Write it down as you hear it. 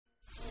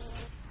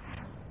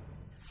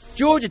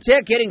Georgia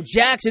Tech getting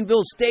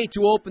Jacksonville State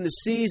to open the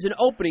season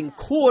opening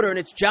quarter, and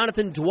it's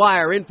Jonathan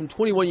Dwyer in from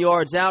 21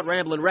 yards out,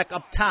 Ramblin' Wreck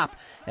up top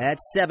at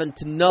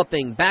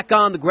 7-0. Back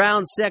on the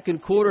ground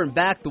second quarter and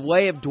back the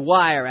way of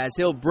Dwyer as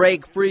he'll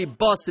break free,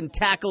 busting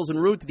tackles en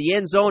route to the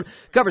end zone.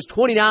 Covers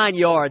 29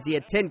 yards. He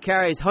had 10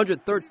 carries,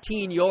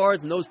 113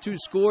 yards, and those two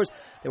scores,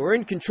 they were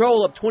in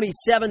control up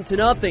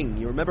 27-0.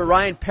 You remember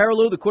Ryan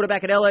Perrilloux, the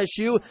quarterback at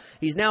LSU?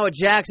 He's now at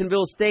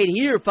Jacksonville State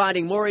here,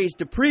 finding Maurice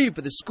Dupree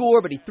for the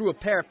score, but he threw a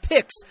pair of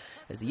picks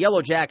as the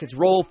Yellow Jackets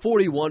roll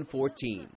 41-14.